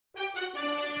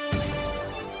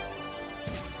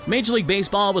Major League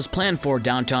Baseball was planned for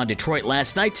downtown Detroit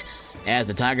last night, as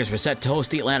the Tigers were set to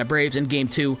host the Atlanta Braves in Game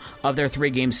 2 of their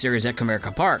 3-game series at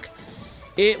Comerica Park.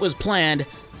 It was planned,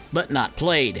 but not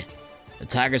played. The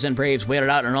Tigers and Braves waited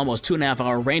out an almost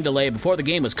 2.5-hour rain delay before the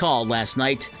game was called last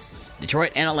night.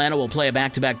 Detroit and Atlanta will play a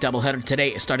back-to-back doubleheader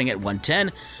today starting at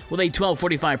 1:10 with a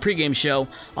 12:45 pregame show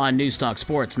on Newstalk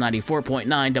Sports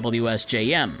 94.9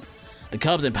 WSJM. The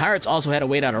Cubs and Pirates also had to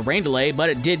wait out a rain delay, but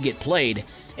it did get played,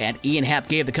 and Ian Happ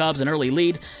gave the Cubs an early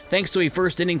lead thanks to a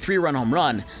first-inning 3-run home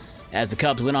run, as the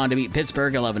Cubs went on to beat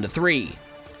Pittsburgh 11-3.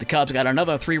 The Cubs got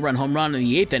another 3-run home run in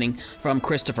the 8th inning from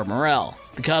Christopher Morel.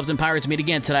 The Cubs and Pirates meet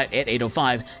again tonight at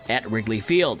 8:05 at Wrigley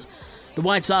Field. The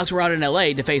White Sox were out in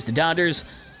L.A. to face the Dodgers.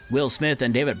 Will Smith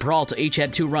and David Peralta each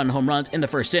had 2-run home runs in the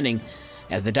first inning,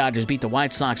 as the Dodgers beat the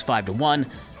White Sox 5-1.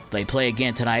 They play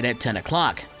again tonight at 10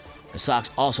 o'clock. The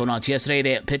Sox also announced yesterday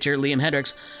that pitcher Liam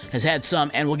Hendriks has had some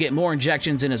and will get more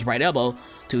injections in his right elbow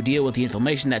to deal with the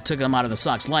inflammation that took him out of the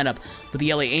Sox lineup with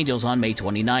the LA Angels on May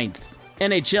 29th.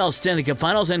 NHL Stanley Cup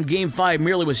Finals, and Game 5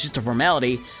 merely was just a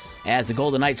formality, as the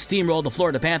Golden Knights steamrolled the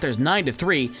Florida Panthers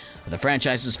 9-3 for the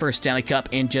franchise's first Stanley Cup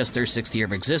in just their 6th year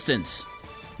of existence.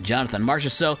 Jonathan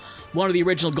Marchessault, one of the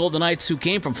original Golden Knights who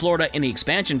came from Florida in the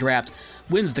expansion draft,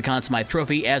 wins the Conn Smythe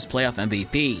Trophy as playoff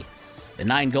MVP. The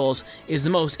 9 goals is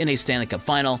the most in a Stanley Cup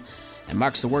final, and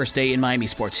marks the worst day in Miami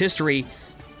sports history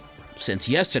since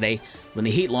yesterday, when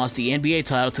the Heat lost the NBA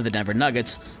title to the Denver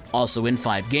Nuggets, also in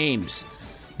 5 games.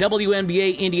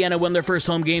 WNBA, Indiana won their first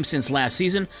home game since last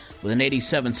season with an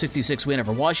 87-66 win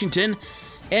over Washington.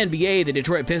 NBA, the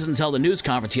Detroit Pistons held a news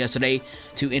conference yesterday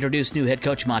to introduce new head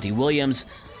coach Monty Williams.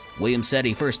 Williams said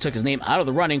he first took his name out of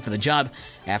the running for the job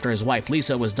after his wife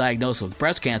Lisa was diagnosed with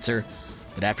breast cancer,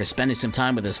 but after spending some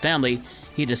time with his family,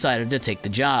 he decided to take the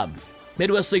job.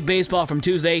 Midwest League Baseball from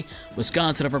Tuesday,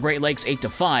 Wisconsin over Great Lakes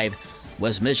 8-5.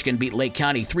 West Michigan beat Lake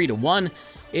County 3-1.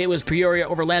 It was Peoria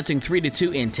over Lansing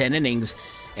 3-2 in 10 innings,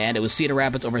 and it was Cedar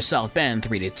Rapids over South Bend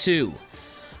 3-2.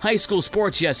 High school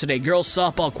sports yesterday, girls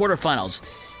softball quarterfinals.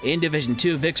 In Division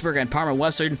II, Vicksburg and Parma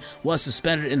Western was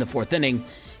suspended in the 4th inning.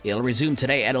 It'll resume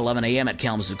today at 11 a.m. at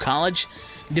Kalamazoo College.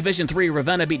 In Division III,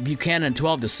 Ravenna beat Buchanan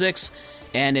 12-6,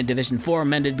 and in Division IV,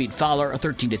 Mendon beat Fowler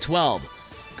 13-12.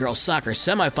 Girls soccer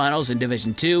semifinals in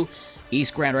Division II,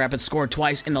 East Grand Rapids scored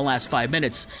twice in the last 5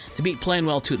 minutes to beat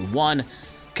Plainwell 2-1.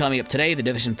 Coming up today, the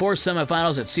Division IV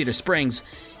semifinals at Cedar Springs.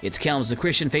 It's Kalamazoo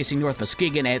Christian facing North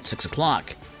Muskegon at 6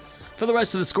 o'clock. For the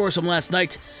rest of the scores from last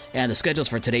night and the schedules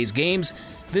for today's games,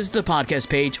 visit the podcast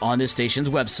page on this station's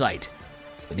website.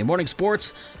 With your morning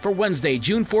sports for Wednesday,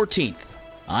 June 14th,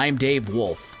 I'm Dave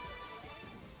Wolf.